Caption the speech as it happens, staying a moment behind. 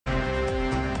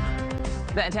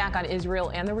The attack on Israel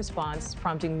and the response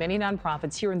prompting many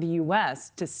nonprofits here in the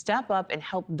U.S. to step up and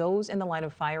help those in the line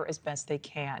of fire as best they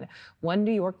can. One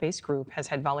New York-based group has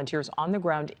had volunteers on the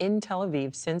ground in Tel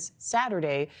Aviv since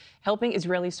Saturday, helping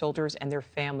Israeli soldiers and their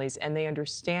families. And they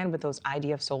understand what those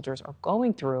IDF soldiers are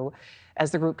going through,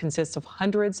 as the group consists of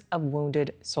hundreds of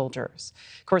wounded soldiers.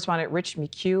 Correspondent Rich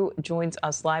McHugh joins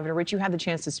us live. And Rich, you had the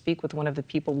chance to speak with one of the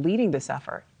people leading this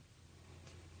effort.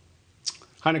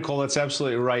 Hi, Nichole. That's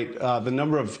absolutely right. The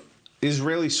number of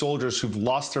Israeli soldiers who've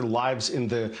lost their lives in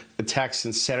the attacks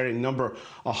since Saturday, number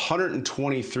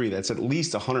 123. That's at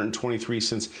least 123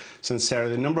 since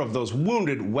Saturday. The number of those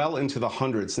wounded well into the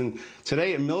hundreds. And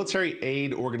today, a military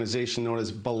aid organization known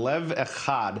as Belev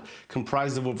Echad,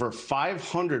 comprised of over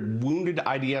 500 wounded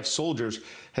IDF soldiers,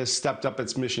 has stepped up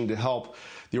its mission to help.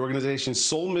 The organization's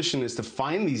sole mission is to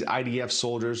find these IDF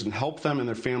soldiers and help them and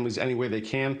their families any way they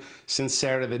can. Since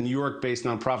Saturday, the New York-based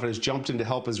nonprofit has jumped in to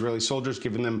help Israeli soldiers,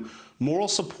 giving them moral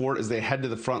support as they head to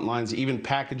the front lines, even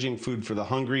packaging food for the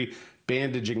hungry,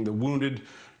 bandaging the wounded.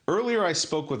 Earlier, I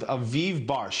spoke with Aviv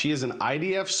Bar. She is an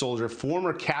IDF soldier,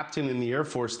 former captain in the Air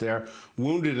Force there,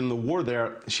 wounded in the war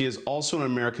there. She is also an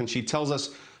American. She tells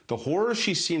us the horrors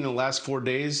she's seen in the last 4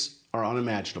 days are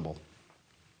unimaginable.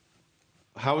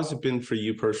 How has it been for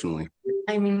you personally?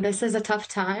 I mean, this is a tough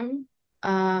time.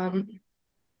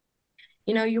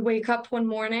 You wake up one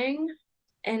morning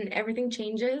and everything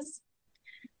changes.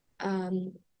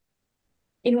 In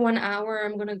 1 hour,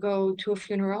 I'm going to go to a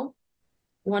funeral.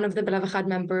 One of the Belev Echad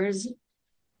members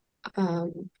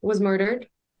was murdered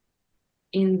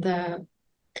in the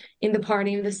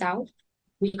party in the south.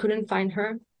 We couldn't find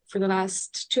her for the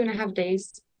last 2.5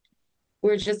 days. We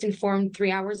were just informed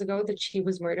 3 hours ago that she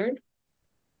was murdered.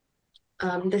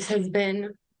 This has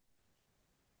been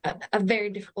a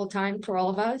very difficult time for all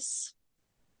of us.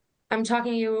 I'm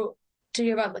talking to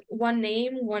you about one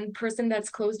name, one person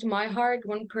that's close to my heart,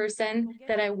 one person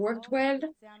that I worked with,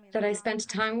 that I spent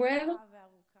time with,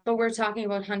 but we're talking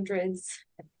about hundreds.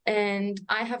 And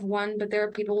I have one, but there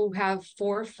are people who have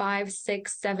 4, 5,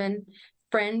 6, 7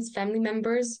 friends, family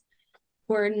members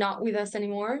who are not with us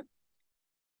anymore.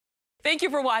 Thank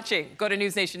you for watching. Go to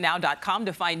newsnationnow.com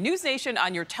to find News Nation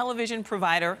on your television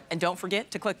provider. And don't forget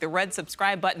to click the red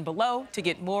subscribe button below to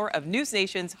get more of News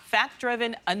Nation's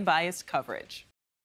fact-driven, unbiased coverage.